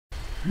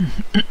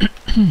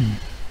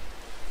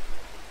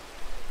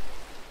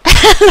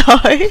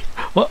Hello.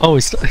 What? Oh,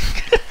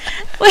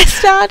 We're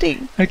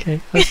starting.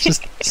 okay. I was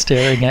just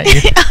staring at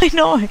you. I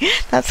know.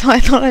 That's why I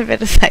thought I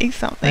better say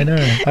something. I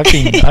know.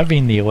 I've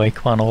been the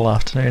awake one all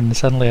afternoon, and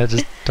suddenly I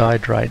just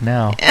died right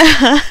now.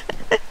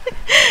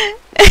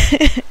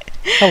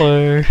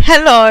 Hello.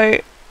 Hello.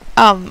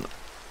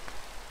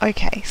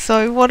 Okay,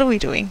 so what are we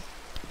doing?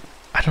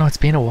 I don't know. It's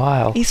been a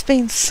while. It's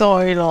been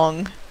so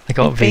long. I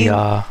got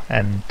VR,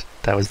 and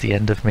that was the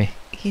end of me.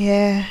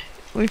 Yeah,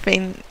 we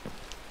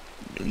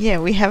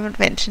haven't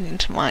ventured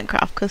into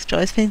Minecraft because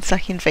Joy's been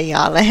stuck in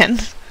VR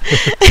land.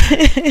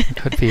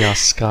 Got VR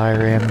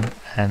Skyrim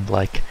and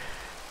like,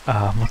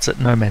 what's it?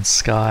 No Man's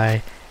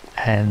Sky,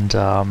 and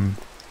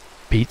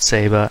Beat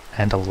Saber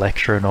and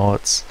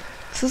Electronauts.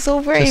 This is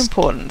all very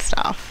important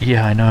stuff.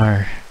 Yeah, I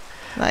know.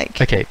 Like.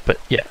 Okay, but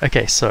yeah.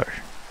 Okay, so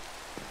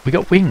we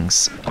got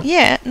wings.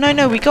 Yeah.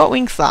 No. We got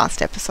wings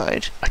last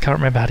episode. I can't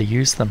remember how to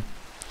use them.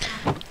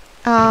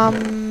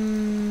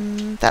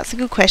 That's a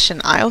good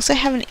question. I also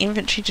have an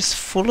inventory just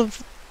full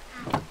of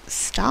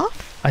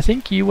stuff. I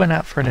think you went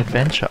out for an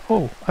adventure.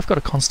 Oh, I've got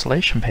a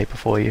constellation paper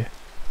for you.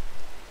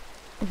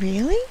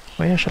 Really?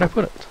 Where should I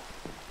put it?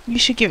 You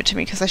should give it to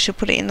me because I should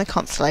put it in the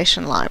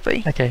constellation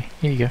library. Okay,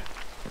 here you go.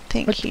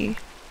 Thank you.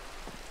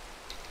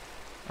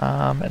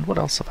 And what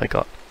else have I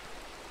got?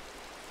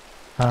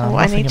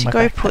 I need to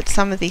go put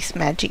some of this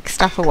magic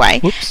stuff away.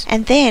 Whoops.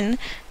 And then,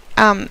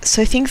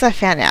 so things I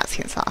found out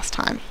since last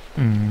time.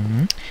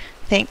 Mm-hmm.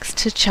 Thanks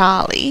to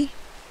Charlie,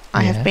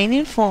 I have been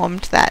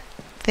informed that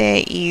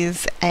there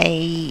is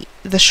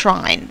the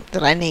shrine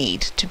that I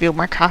need to build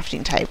my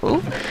crafting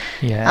table.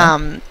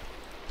 Yeah.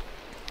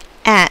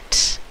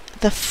 At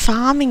the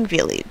farming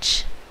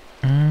village.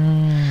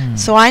 Mm.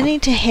 So I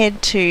need to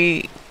head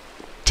to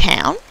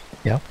town.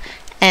 Yep.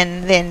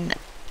 And then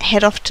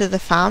head off to the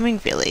farming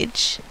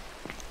village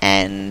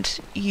and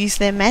use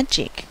their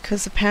magic,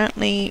 because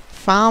apparently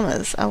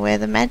farmers are where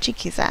the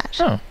magic is at.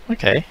 Oh,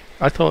 okay.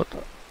 I thought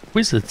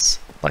wizards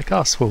like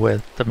us were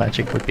where the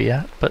magic would be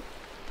at, but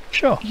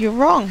sure. You're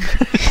wrong.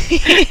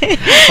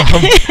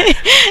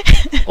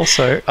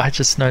 Also, I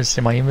just noticed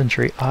in my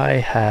inventory I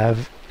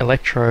have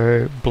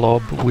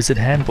Electroblob Wizard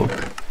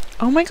Handbook.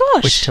 Oh my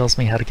gosh. Which tells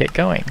me how to get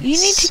going. You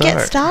need to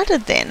get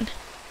started then.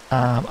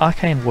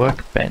 Arcane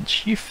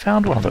Workbench. You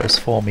found one of those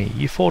for me.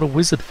 You fought a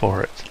wizard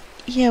for it.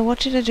 Yeah, what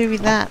did I do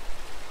with that?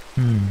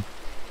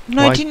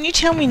 No, didn't you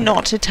tell me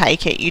not to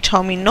take it? You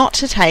told me not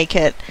to take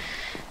it.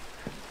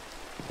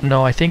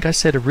 No, I think I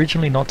said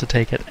originally not to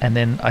take it, and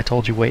then I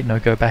told you, wait, no,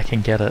 go back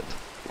and get it.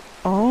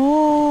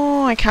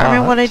 Oh, I can't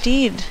remember what I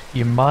did.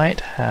 You might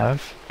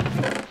have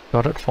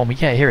got it for me.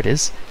 Yeah, here it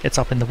is. It's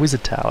up in the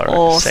wizard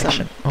tower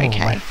section. Oh, okay.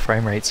 My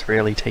frame rate's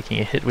really taking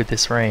a hit with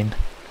this rain.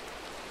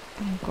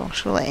 Oh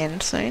gosh, will it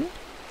end soon?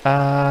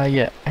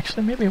 Yeah.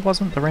 Actually, maybe it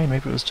wasn't the rain.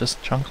 Maybe it was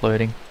just chunk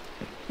loading.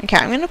 Okay,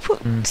 I'm going to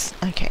put...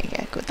 Okay,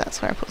 yeah, good.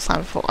 That's where I put slime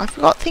before. I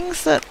forgot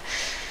things that...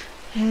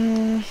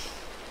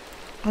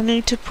 I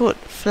need to put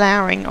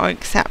flowering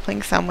oak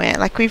sapling somewhere.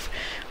 Like, we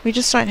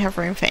just don't have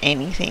room for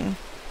anything.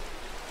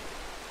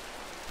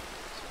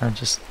 I'm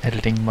just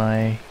editing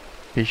my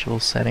visual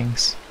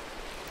settings.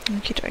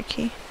 Okie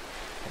dokie.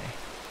 Okay.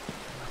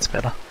 That's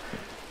better.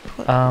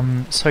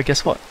 So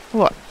guess what?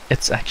 What?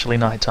 It's actually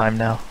night time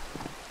now.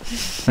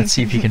 Let's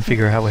see if you can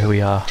figure out where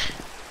we are.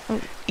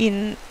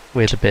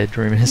 Where the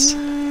bedroom is.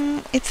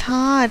 It's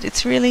hard.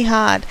 It's really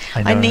hard.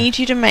 I need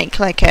you to make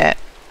like a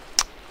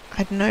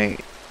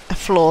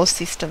floor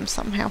system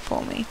somehow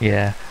for me.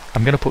 Yeah.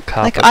 I'm going to put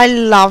carpet. Like, I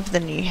love the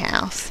new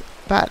house,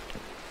 but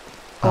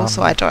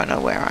also I don't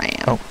know where I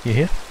am. Oh, you're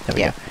here? There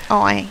we go.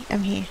 Oh, I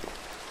am here.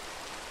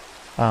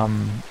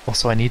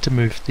 Also, I need to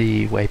move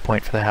the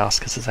waypoint for the house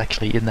because it's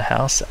actually in the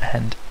house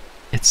and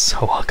it's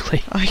so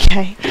ugly.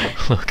 Okay.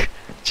 Look,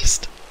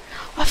 just...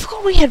 I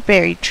forgot we had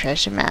buried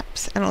treasure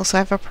maps and also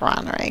have a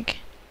piranha egg.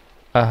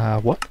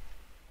 What?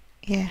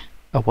 Yeah.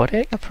 A what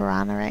egg? A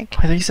piranha egg.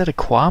 I thought you said a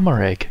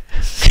Kwama egg.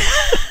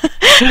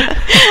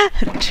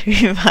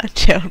 Too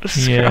much Elder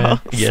Scrolls. Yeah.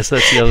 Yes,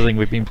 that's the other thing.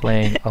 We've been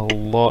playing a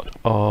lot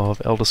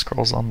of Elder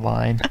Scrolls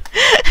Online.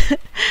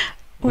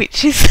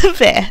 Which is the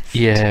best.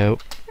 Yeah.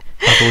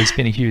 I've always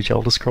been a huge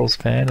Elder Scrolls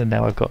fan, and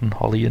now I've gotten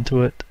Holly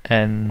into it,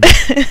 and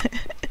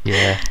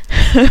yeah,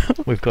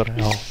 we've got our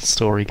whole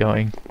story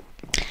going.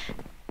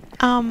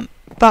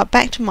 But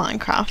back to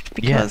Minecraft,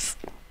 because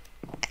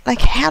like,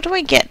 how do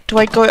I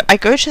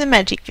go to the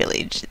magic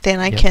village,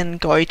 then I can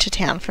go to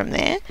town from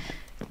there?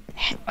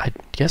 I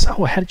guess.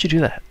 Oh, how did you do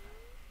that?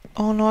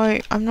 Oh no,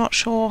 I'm not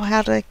sure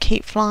how to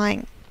keep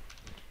flying.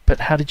 But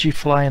how did you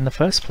fly in the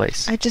first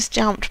place? I just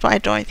jumped, but I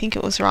don't think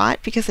it was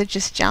right because I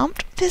just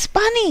jumped. There's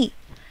Bunny.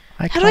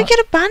 How do I get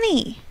a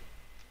bunny?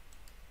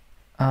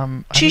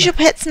 Choose your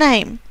pet's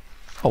name.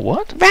 Oh,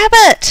 what?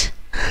 Rabbit!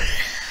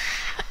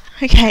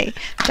 Okay,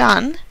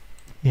 done.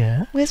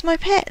 Yeah? Where's my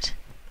pet?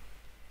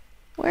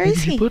 Where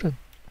is he? Where did you put him?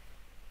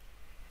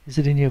 Is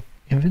it in your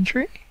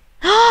inventory?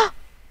 Oh!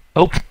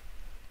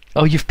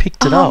 Oh, you've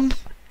picked it up.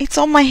 It's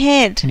on my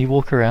head. Can you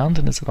walk around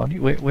and is it on you?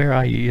 Where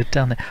are you? You're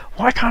down there.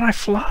 Why can't I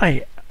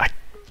fly?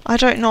 I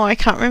don't know. I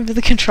can't remember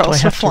the Do controls I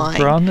for have flying.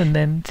 to run and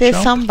then There's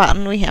jump? some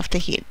button we have to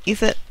hit.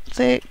 Is it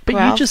the But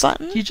graph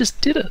button? you just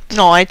did it.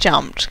 No, I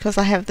jumped because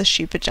I have the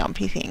super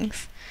jumpy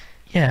things.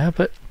 Yeah,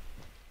 but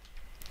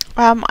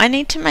I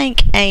need to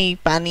make a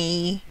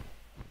bunny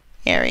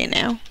area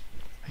now.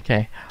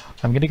 okay.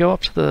 I'm gonna go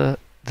up to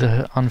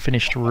the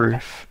unfinished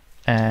roof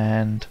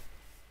and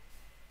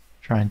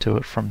try and do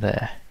it from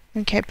there.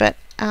 Okay, but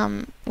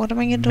what am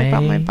I going to do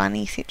about my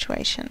bunny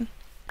situation?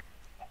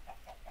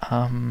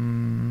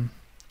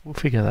 We'll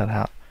figure that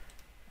out.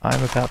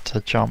 I'm about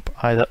to jump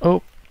either.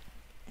 Oh,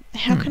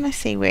 How can I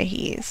see where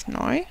he is?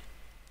 No.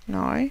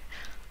 No.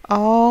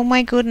 Oh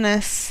my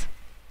goodness.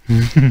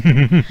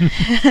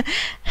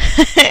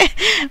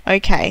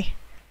 Okay.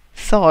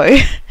 So,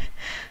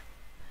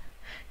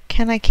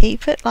 can I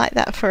keep it like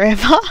that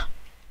forever?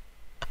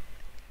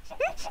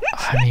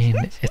 I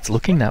mean, it's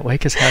looking that way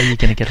because how are you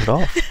going to get it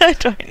off? I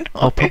don't know.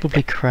 I'll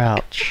probably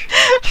crouch.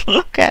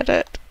 Look at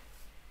it.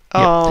 Yep,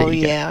 Oh, there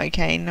you go. yeah,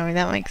 okay. No,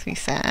 that makes me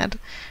sad.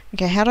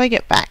 Okay, how do I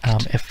get back?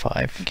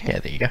 F5. Okay. Yeah,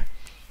 there you go.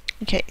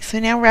 Okay, so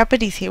now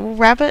Rabbit is here. Will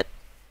Rabbit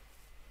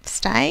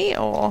stay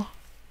or...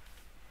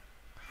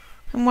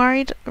 I'm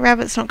worried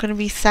Rabbit's not going to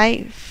be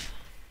safe.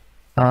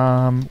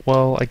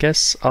 Well, I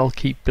guess I'll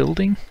keep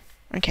building.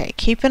 Okay,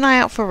 keep an eye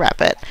out for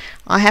Rabbit.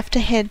 I have to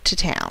head to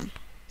town.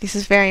 This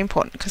is very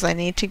important because I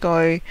need to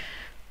go...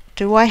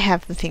 Do I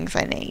have the things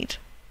I need?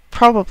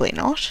 Probably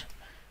not.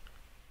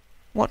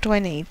 What do I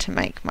need to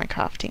make my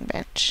crafting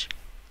bench?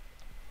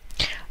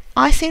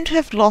 I seem to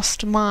have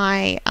lost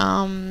my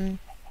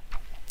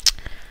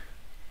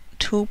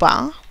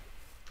toolbar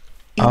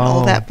in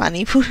all that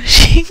bunny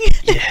pushing.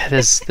 Yeah,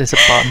 there's a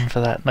button for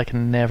that and I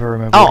can never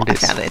remember Oh, what it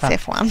is. I found it.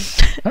 It's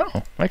F1.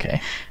 Oh,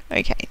 okay.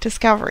 Okay,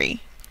 discovery.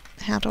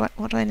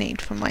 What do I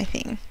need for my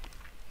thing?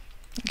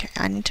 Okay,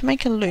 I need to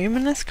make a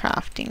luminous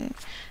crafting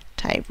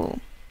table.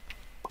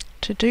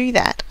 To do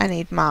that, I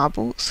need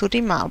marble,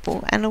 sooty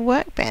marble, and a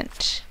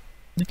workbench.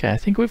 Okay, I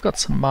think we've got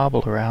some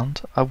marble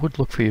around. I would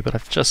look for you, but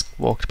I've just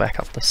walked back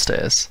up the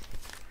stairs.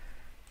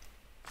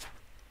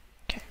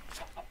 Okay.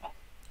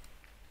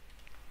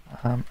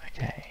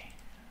 Okay.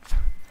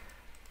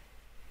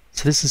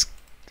 So this is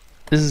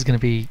going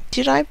to be...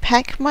 Did I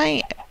pack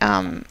my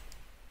I've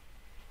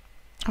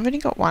only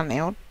got one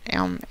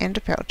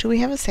ender pearl. Do we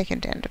have a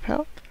second ender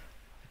pearl?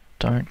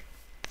 Don't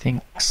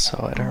think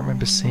so. I don't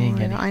remember seeing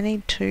No, any. I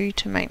need 2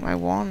 to make my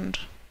wand.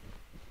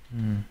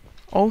 Hmm.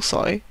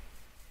 Also,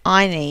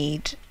 I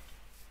need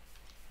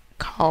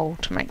coal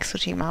to make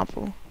sooty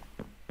marble.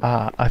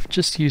 I've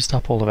just used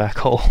up all of our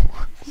coal.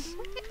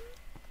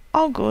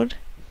 Oh, good.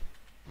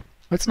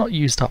 It's not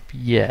used up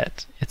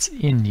yet. It's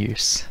in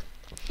use.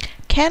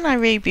 Can I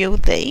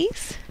rebuild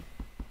these?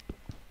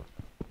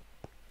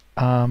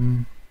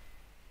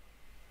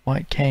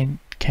 White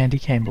candy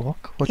cane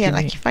block? What do Yeah, you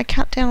like mean? if I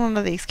cut down one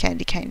of these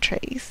candy cane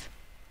trees.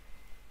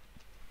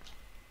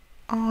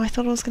 Oh, I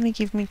thought it was going to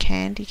give me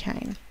candy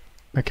cane.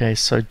 Okay,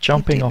 so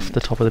jumping off the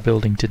didn't. top of the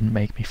building didn't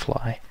make me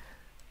fly.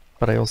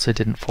 But I also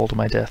didn't fall to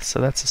my death,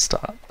 so that's a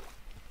start.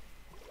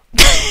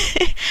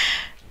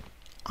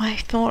 I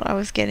thought I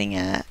was getting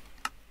a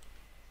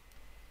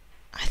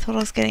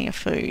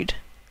food.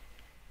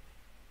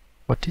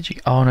 What did you...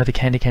 Oh no, the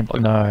candy cane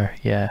block. No,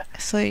 yeah.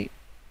 So,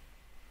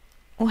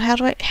 well,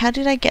 how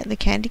did I get the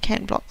candy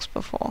cane blocks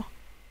before?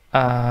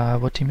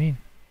 What do you mean?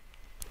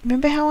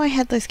 Remember how I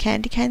had those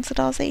candy canes that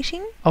I was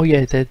eating? Oh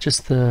yeah, they're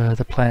just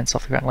the plants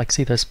off the ground. Like,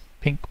 see those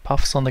pink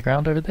puffs on the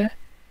ground over there?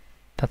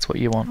 That's what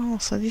you want. Oh,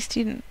 so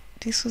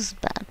this was a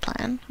bad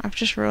plan. I've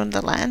just ruined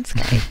the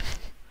landscape.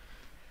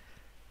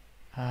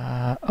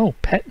 Oh,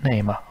 pet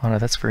namer. Oh no,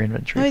 that's for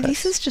inventory. No,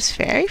 this is just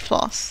fairy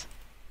floss.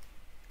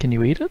 Can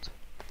you eat it?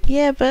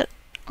 Yeah, but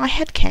I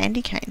had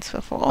candy canes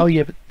before. Oh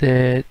yeah, but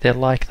they're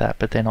like that,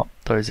 but they're not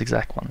those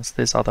exact ones.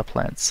 There's other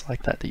plants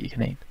like that you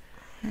can eat.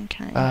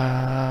 Okay.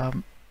 I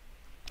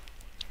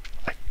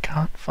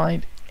can't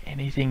find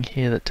anything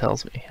here that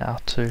tells me how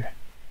to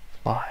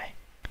fly.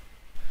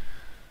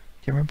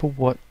 Do you remember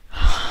what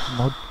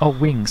mod? Oh,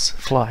 wings,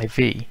 fly,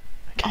 V.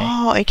 Okay.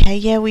 Oh, okay.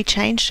 Yeah, we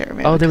changed it.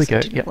 Remember? Oh, there we 'cause go,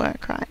 It yep. didn't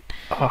work right.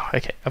 Oh,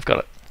 okay, I've got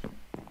it.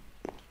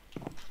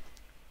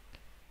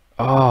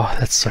 Oh,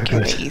 that's so Okay,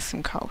 good. there is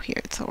some coal here.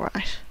 It's all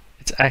right.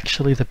 It's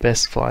actually the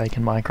best flag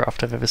in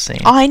Minecraft I've ever seen.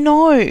 I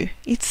know.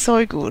 It's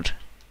so good.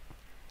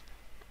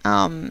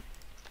 So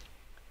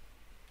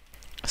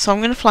I'm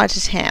going to fly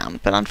to town,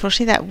 but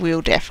unfortunately that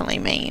will definitely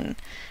mean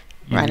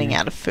running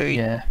out of food.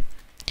 Yeah.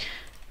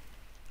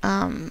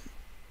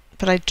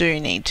 But I do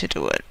need to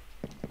do it.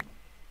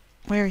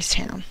 Where is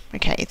town?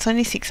 Okay, it's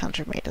only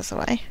 600 meters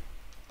away.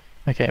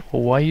 Okay,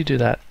 well, why you do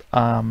that,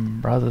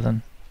 rather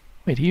than...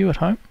 Wait, are you at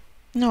home?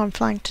 No, I'm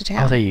flying to Oh,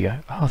 town. there you go.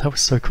 Oh, that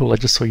was so cool. I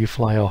just saw you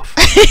fly off.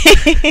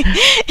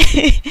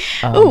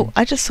 Oh,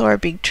 I just saw a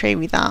big tree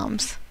with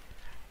arms.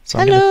 So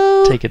I'm Hello!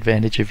 going to take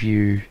advantage of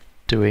you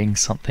doing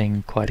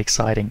something quite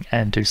exciting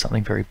and do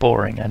something very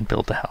boring and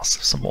build the house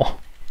some more.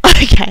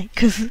 Okay,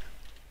 because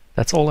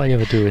That's all I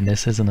ever do in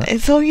this, isn't it?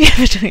 It's all you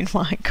ever do in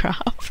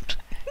Minecraft.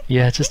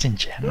 Yeah, just in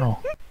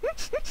general.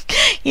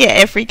 Yeah,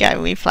 every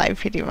game we play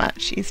pretty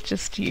much is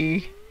just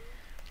you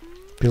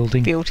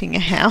Building a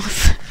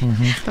house.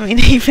 Mm-hmm. I mean,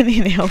 even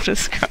in Elder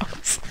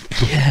Scrolls.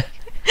 Yeah.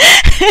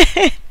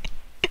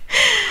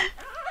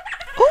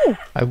 Oh,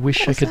 I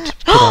wish I could that?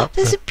 put up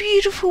There's a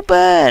beautiful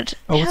bird.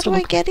 Oh, How what's do it I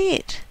look get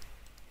it?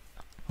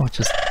 Oh,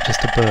 just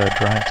a bird,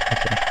 right?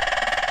 Okay.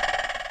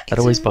 That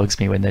always bugs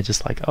me when they're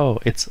just like, oh,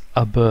 it's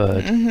a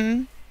bird.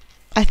 Mm-hmm.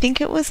 I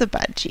think it was a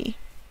budgie.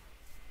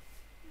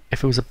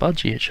 If it was a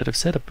budgie, it should have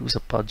said it was a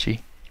budgie.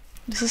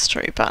 This is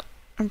true, but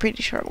I'm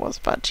pretty sure it was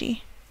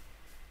budgie.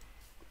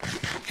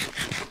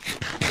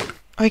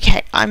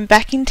 Okay, I'm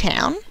back in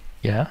town.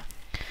 Yeah?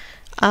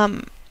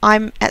 I'm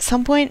at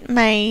some point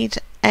made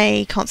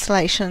a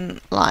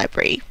constellation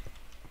library,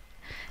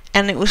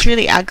 and it was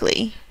really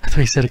ugly. I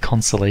thought you said a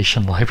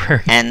constellation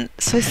library. And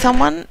so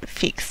someone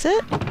fixed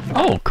it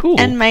Oh, cool.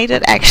 and made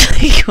it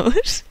actually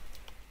good.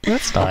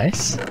 That's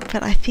nice.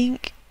 But I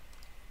think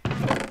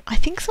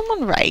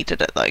someone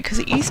raided it though, because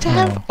it used to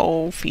have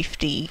all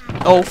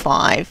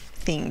 5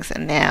 things,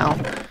 and now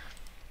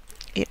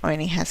it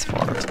only has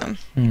 4 of them,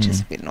 which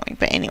is a bit annoying.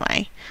 But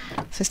anyway,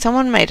 so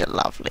someone made it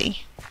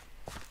lovely.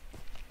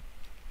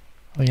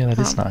 Oh yeah, that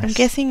is nice. I'm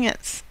guessing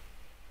it's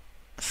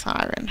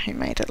Siren who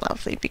made it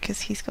lovely,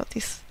 because he's got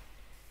this...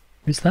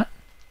 Who's that?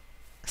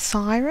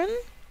 Siren?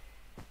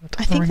 That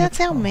I doesn't think ring a that's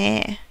our bell.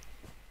 mayor.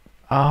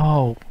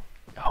 Oh.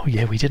 Oh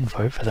yeah, we didn't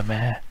vote for the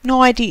mayor.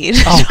 No, I did.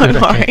 Oh, Don't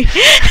good, worry.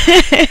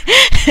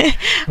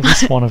 At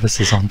least one of us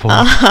is on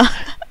board.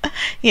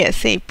 Yeah,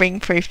 see, bring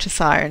proof to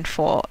Siren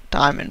for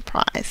diamond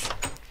prize.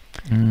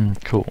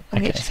 Cool. We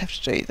Okay. just have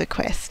to do the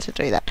quest to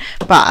do that.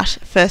 But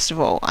first of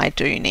all, I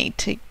do need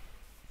to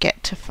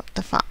get to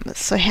the farmers.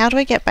 So how do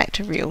I get back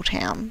to real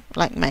town,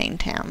 like main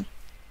town?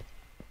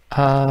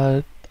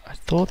 I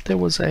thought there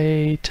was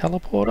a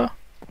teleporter.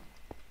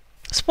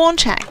 Spawn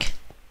shack.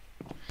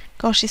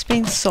 Gosh, it's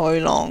been so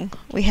long.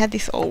 We had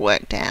this all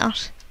worked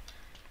out.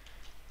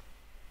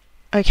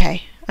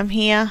 Okay, I'm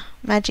here.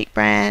 Magic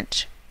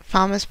branch,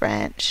 farmer's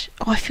branch.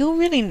 Oh, I feel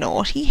really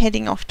naughty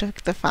heading off to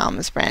the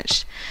farmer's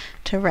branch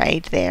to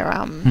raid their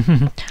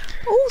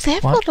Oh,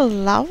 they've What? got a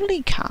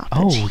lovely carpet.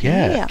 Oh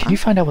yeah. here. Can you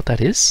find out what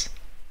that is?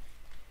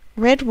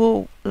 Red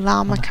wool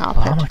llama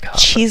carpet. Llama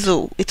carpet.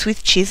 Chisel. It's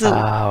with chisel.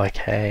 Oh,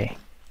 okay.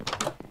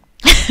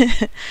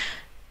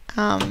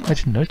 I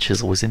didn't know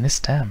chisel was in this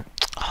dam.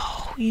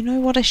 Oh, you know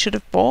what I should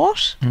have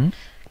bought? Hmm?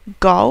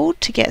 Gold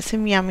to get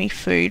some yummy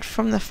food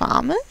from the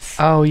farmers.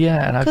 Oh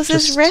yeah, and I've Because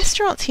just there's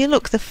restaurants here.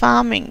 Look, the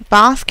farming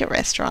basket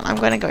restaurant. I'm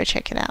going to go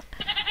check it out.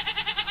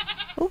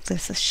 Oh,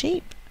 there's a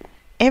sheep.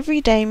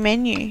 Everyday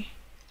menu.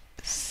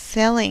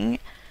 Selling.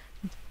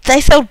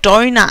 They sell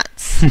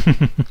donuts.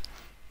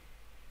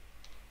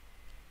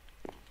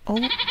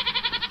 Oh,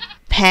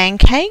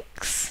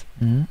 pancakes.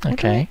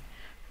 Okay.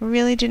 I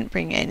really didn't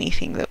bring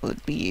anything that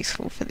would be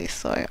useful for this,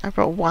 so I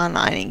brought 1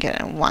 iron ingot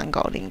and 1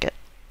 gold ingot.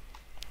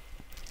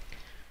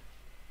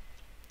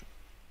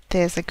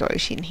 There's a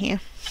goat in here.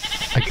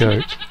 A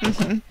goat.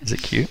 Mm-hmm. Is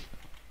it cute?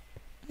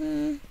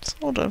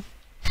 Sort of.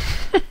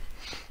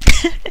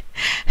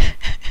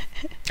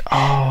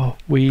 Oh,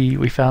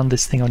 we found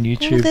this thing on Oh,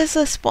 YouTube. there's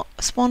a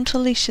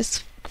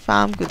Spontalicious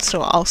farm goods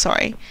store. Oh,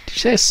 sorry. Did you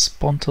say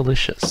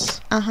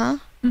Spontalicious? Uh-huh.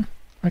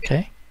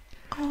 Okay.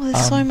 Oh,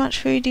 there's so much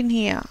food in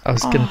here. I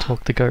was going to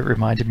talk. The goat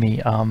reminded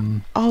me.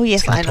 Oh,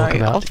 yes, gonna I talk know.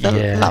 about- Of the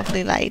yeah.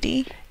 lovely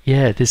lady.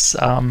 Yeah, this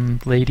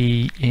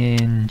lady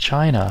in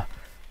China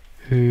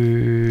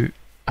who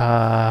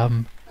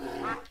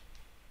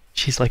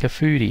she's like a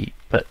foodie,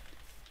 but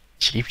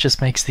she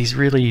just makes these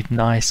really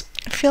nice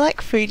I feel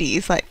like foodie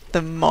is like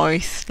the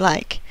most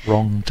like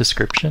wrong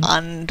description.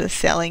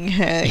 underselling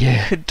her you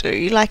Yeah. could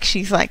do. Like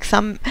she's like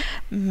some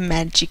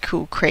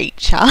magical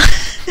creature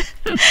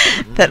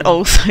that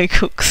also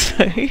cooks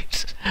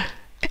food.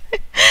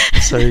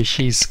 So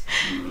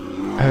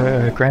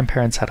her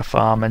grandparents had a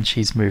farm and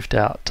she's moved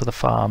out to the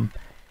farm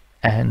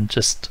and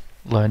just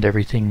learned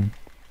everything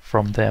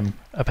from them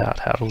about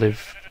how to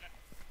live,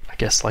 I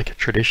guess, like a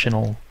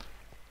traditional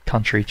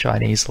country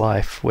Chinese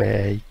life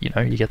where, you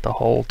know, you get the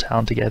whole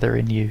town together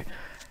and you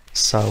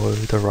sow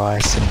the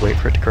rice and wait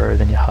for it to grow,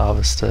 then you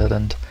harvest it,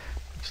 and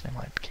actually I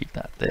might keep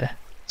that there.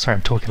 Sorry,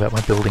 I'm talking about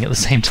my building at the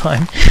same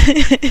time.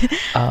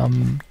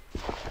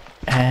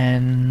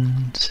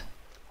 And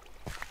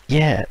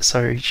yeah,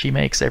 so she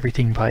makes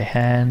everything by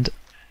hand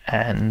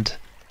and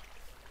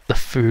the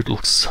food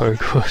looks so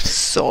good.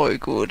 So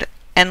good.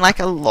 And like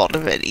a lot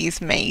of it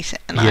is meat,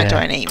 and I Yeah.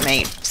 don't eat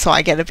meat, so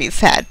I get a bit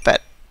sad,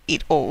 but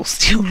it all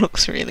still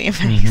looks really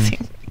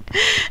amazing.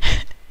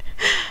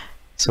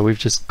 So we've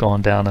just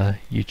gone down a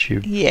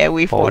YouTube. Yeah,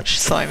 we've hole. watched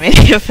so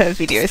many of her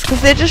videos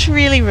because they're just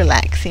really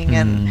relaxing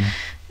and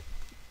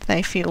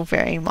they feel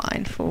very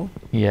mindful.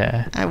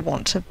 Yeah. I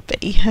want to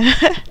be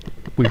her.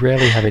 We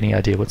rarely have any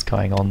idea what's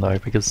going on though,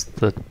 because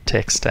the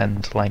text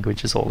and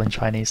language is all in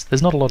Chinese.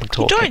 There's not a lot of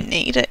You talking. don't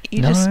need it.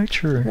 You No, just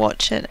true.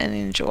 watch it and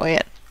enjoy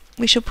it.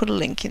 We should put a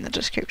link in the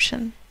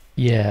description.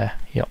 Yeah,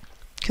 yep.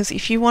 Because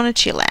if you want to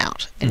chill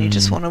out and you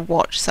just want to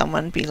watch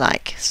someone be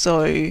like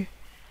so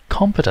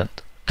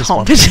competent,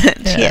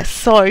 yeah. Yes,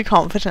 so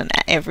competent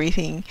at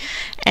everything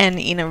and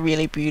in a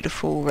really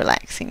beautiful,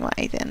 relaxing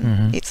way,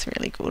 then it's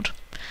really good.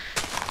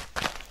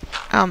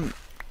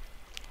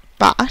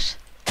 But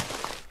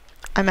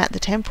I'm at the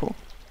temple.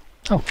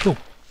 Oh, cool.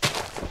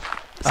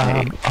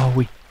 So,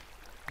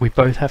 we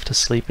both have to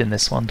sleep in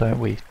this one, don't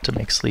we, to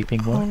make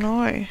sleeping work? Oh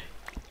no,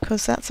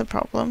 because that's a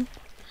problem.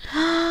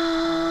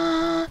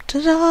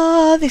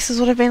 Ta-da! This is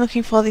what I've been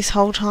looking for this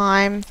whole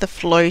time. The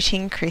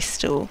floating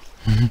crystal.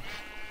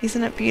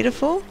 Isn't it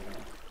beautiful?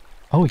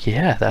 Oh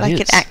yeah, that is. Like,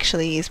 it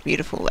actually is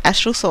beautiful.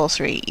 Astral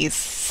Sorcery is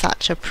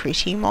such a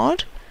pretty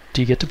mod.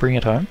 Do you get to bring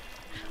it home?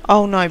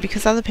 Oh no,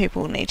 because other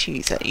people need to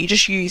use it. You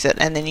just use it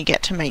and then you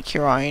get to make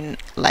your own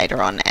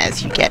later on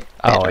as you get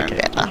better and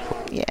better.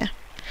 Yeah.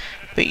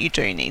 But you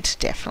do need to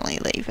definitely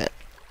leave it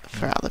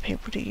for other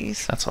people to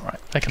use. That's alright.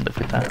 I can live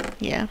with that.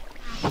 Yeah.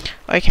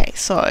 Okay,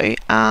 so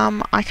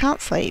I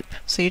can't sleep,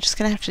 so you're just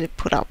going to have to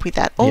put up with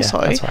that.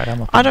 Also, yeah, that's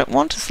right, I don't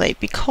want to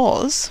sleep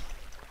because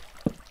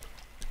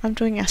I'm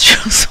doing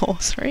Astral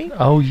Sorcery.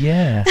 Oh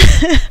yeah.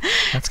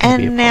 That's gonna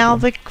be a and now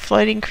problem. the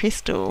floating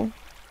crystal.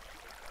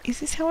 Is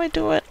this how I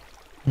do it?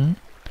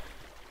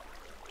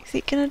 Is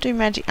it going to do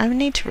magic? I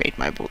need to read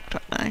my book,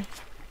 don't I?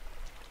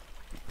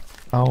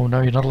 Oh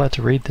no, you're not allowed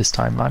to read this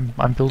time.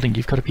 I'm building.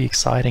 You've got to be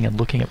exciting and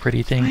looking at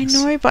pretty things.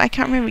 I know, but I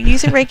can't remember.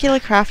 Use a regular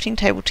crafting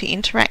table to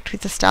interact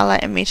with the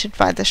starlight emitted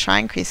by the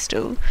shrine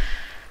crystal.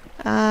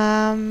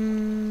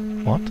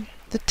 What?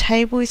 The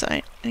table is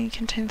only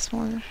contains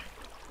smaller.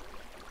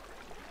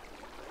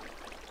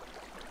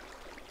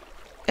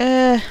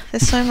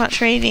 There's so much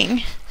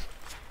reading.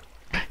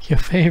 Your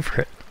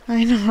favourite.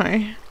 I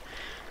know.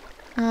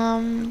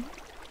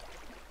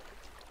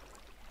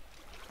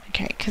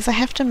 Okay, because I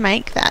have to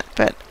make that,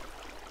 but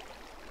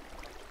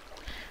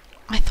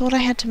I thought I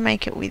had to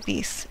make it with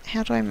this.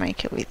 How do I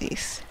make it with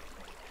this?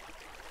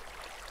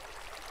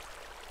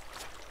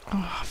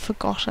 Oh, I've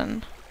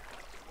forgotten.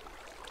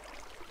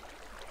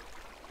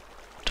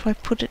 Do I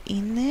put it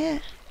in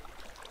there?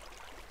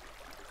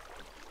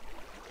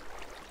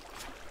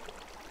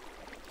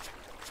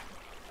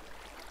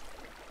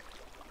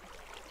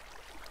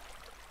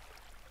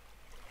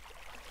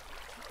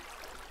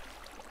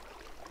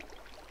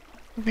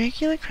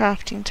 Regular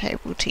crafting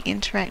table to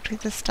interact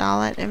with the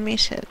starlight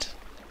emitted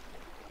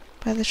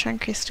by the shrine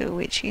crystal,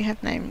 which you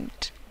have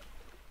named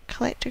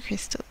collector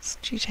crystals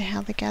due to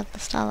how they gather the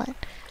starlight.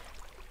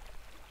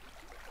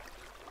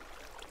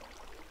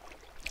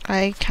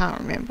 I can't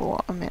remember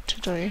what I meant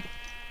to do.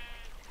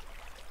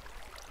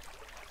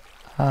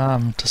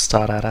 To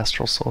start out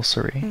Astral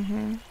Sorcery.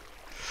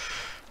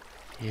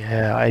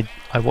 Yeah,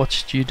 I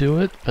watched you do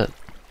it, but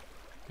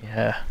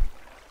yeah.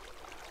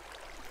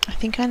 I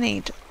think I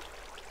need...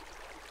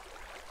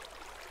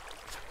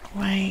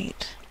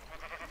 Wait.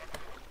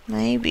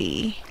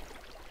 Maybe...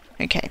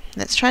 Okay,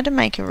 let's try to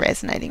make a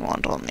resonating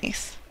wand on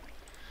this.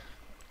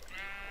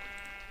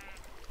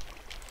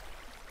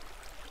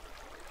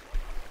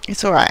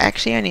 It's alright, I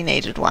actually only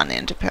needed one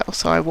ender pearl,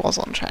 so I was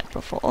on track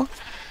before.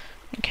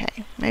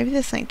 Okay, maybe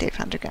there's something deep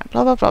underground,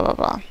 blah blah blah blah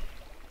blah.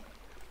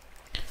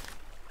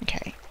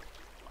 Okay.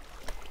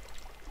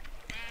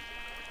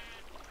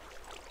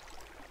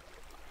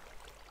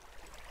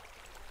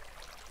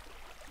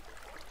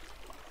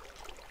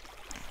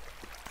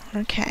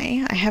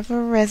 Okay, I have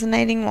a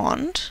resonating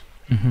wand.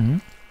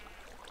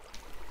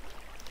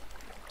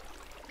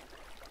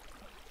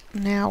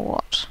 Now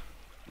what?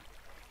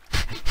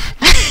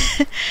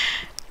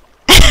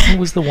 What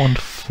was the wand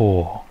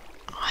for?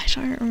 I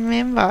don't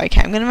remember.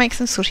 Okay, I'm going to make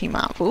some sooty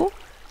marble.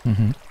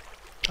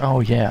 Oh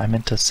yeah, I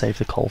meant to save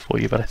the coal for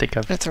you, but I think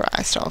I've... That's alright,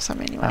 I stole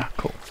some anyway. Ah,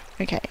 cool.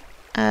 Okay.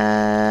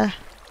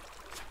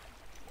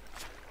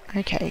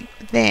 Okay,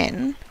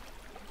 then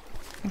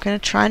I'm going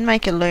to try and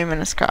make a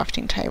luminous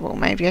crafting table.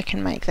 Maybe I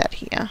can make that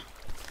here.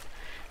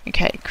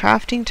 Okay,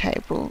 crafting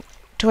table.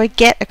 Do I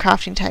get a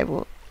crafting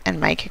table and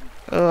make it?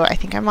 Oh, I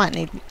think I might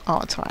need... Oh,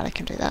 it's alright, I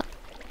can do that.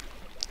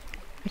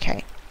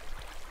 Okay.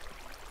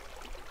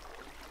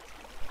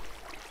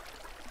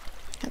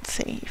 Let's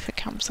see if it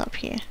comes up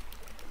here.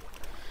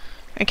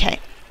 Okay,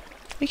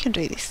 we can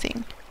do this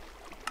thing.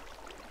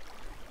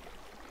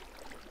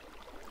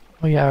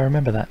 Oh yeah, I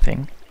remember that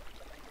thing.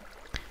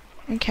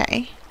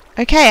 Okay.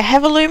 Okay, I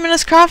have a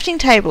luminous crafting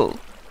table.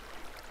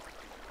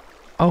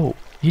 Oh,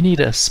 you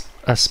need a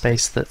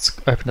space that's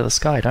open to the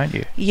sky, don't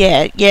you?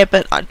 Yeah,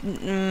 but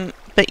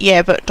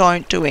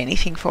don't do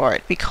anything for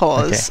it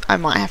because I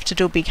might have to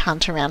do a big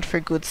hunt around for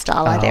a good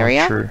starlight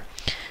area. True.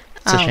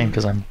 It's a shame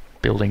because I'm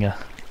building a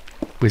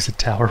wizard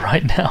tower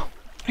right now.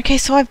 Okay,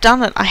 so I've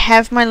done it. I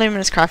have my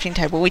luminous crafting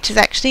table, which is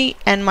actually,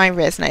 and my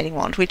resonating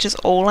wand, which is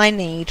all I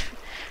need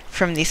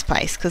from this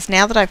place. Because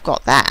now that I've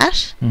got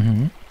that,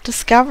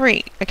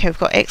 discovery. Okay, we've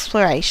got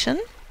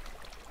exploration.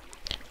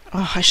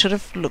 Oh, I should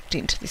have looked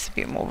into this a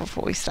bit more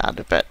before we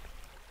started, but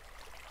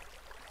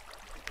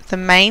the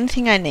main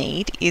thing I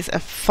need is a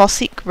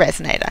fossic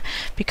resonator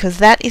because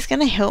that is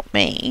going to help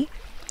me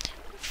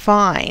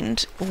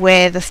find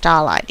where the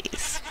starlight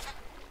is.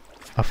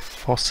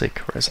 Fossick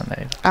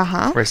resonator.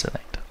 Uh-huh. Resonator.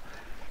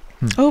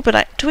 Oh,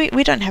 but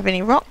we don't have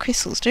any rock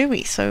crystals, do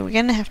we? So we're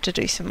going to have to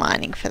do some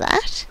mining for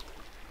that.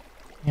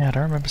 Yeah, I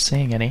don't remember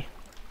seeing any.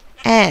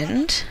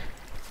 And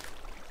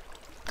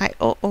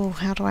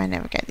how do I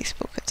navigate this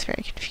book? It's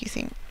very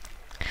confusing.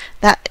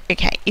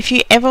 Okay, if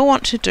you ever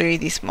want to do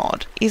this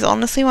mod, is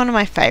honestly one of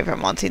my favourite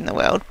mods in the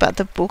world, but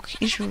the book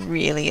is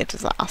really a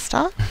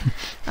disaster.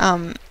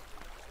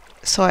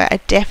 So I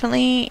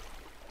definitely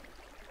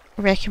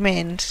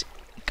recommend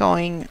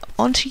going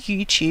onto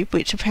YouTube,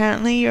 which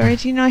apparently you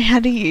already know how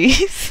to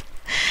use,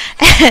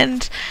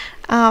 and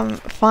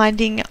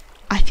finding,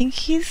 I think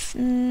his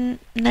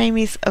name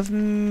is Of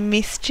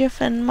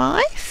Mischief and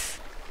Mice.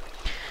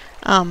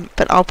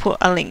 But I'll put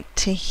a link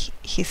to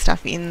his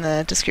stuff in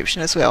the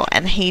description as well,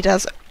 and he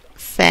does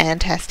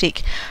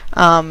fantastic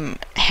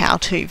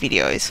how-to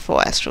videos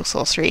for Astral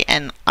Sorcery,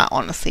 and I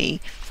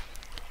honestly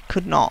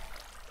could not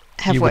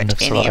have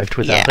worked any of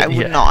it. I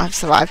would not have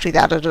survived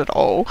without it at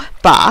all.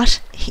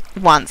 But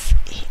once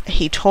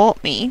he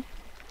taught me,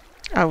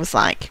 I was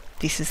like,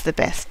 this is the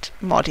best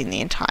mod in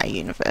the entire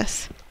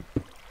universe.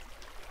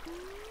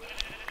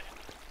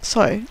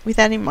 So, with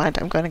that in mind,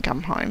 I'm going to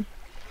come home.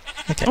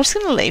 Okay. I'm just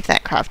going to leave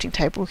that crafting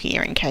table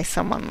here in case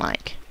someone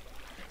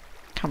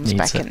comes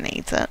back and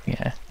needs it.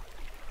 Yeah.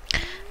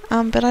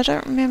 But I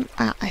don't remember.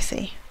 I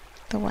see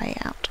the way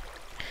out.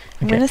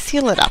 I'm Okay. going to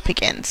seal it up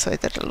again so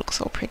that it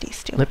looks all pretty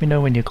still. Let me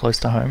know when you're close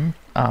to home,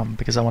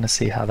 because I want to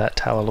see how that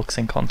tower looks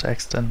in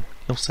context, and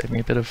it'll save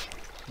me a bit of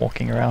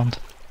walking around.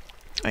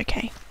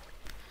 Okay.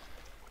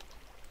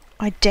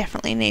 I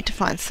definitely need to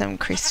find some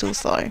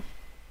crystals though.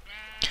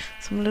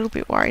 So I'm a little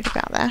bit worried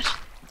about that.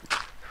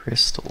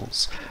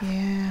 Crystals.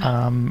 Yeah.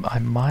 I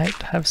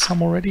might have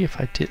some already if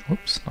I did.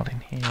 Oops, not in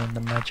here in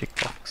the magic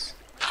box.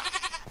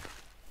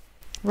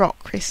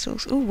 Rock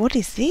crystals. Ooh, what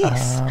is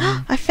this?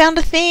 Um, I found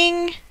a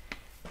thing!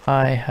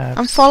 I have...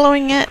 I'm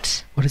following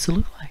it. What does it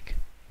look like?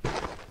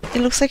 It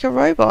looks like a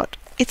robot.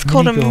 It's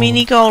called a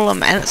mini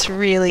golem, and it's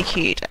really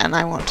cute, and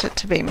I want it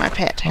to be my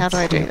pet. How do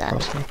I do that?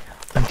 Properly?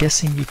 I'm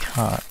guessing you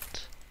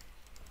can't.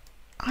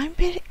 I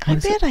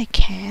bet I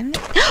can.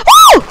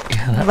 Oh!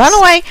 Yeah, run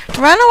away!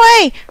 Run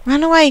away!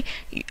 Run away!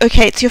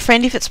 Okay, it's your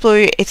friend if it's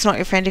blue. It's not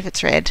your friend if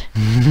it's red.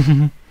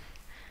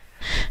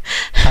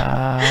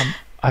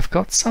 I've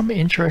got some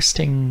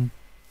interesting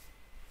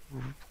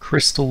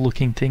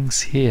crystal-looking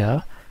things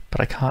here, but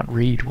I can't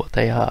read what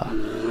they are.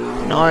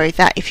 No,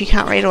 that if you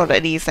can't read what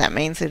it is, that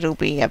means it'll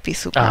be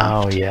abyssal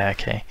craft. Oh yeah,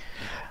 okay.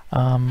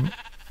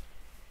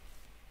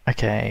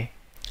 Okay.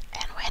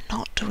 And we're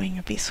not doing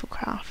abyssal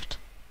craft.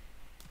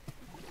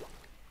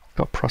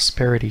 Got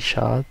prosperity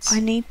shards. I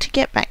need to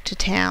get back to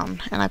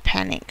town, and I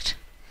panicked.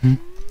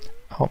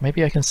 Oh,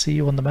 maybe I can see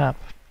you on the map.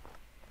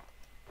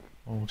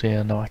 Oh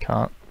dear, no I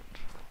can't.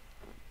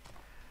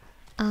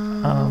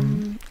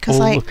 Because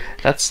look,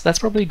 that's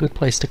probably a good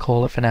place to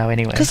call it for now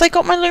anyway. Because I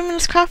got my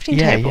luminous crafting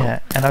table. Yeah,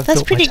 and I've That's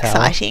built pretty my tower.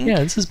 exciting.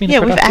 Yeah, this has been a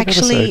we've productive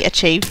actually episode.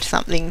 achieved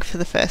something for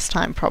the first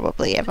time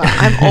probably ever.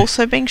 I'm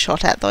also being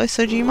shot at though,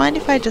 so do you mind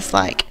if I just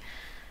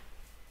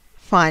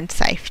find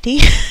safety?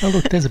 Oh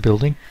look, there's a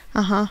building.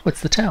 Uh-huh.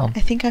 What's the town? I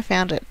think I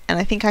found it, and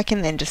I think I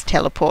can then just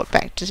teleport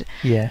back to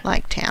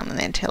town and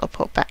then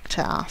teleport back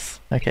to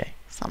us. Okay.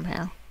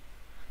 Somehow.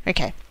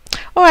 Okay.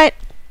 Alright.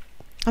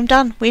 I'm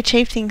done. We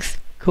achieved things.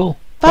 Cool.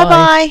 Bye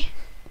bye.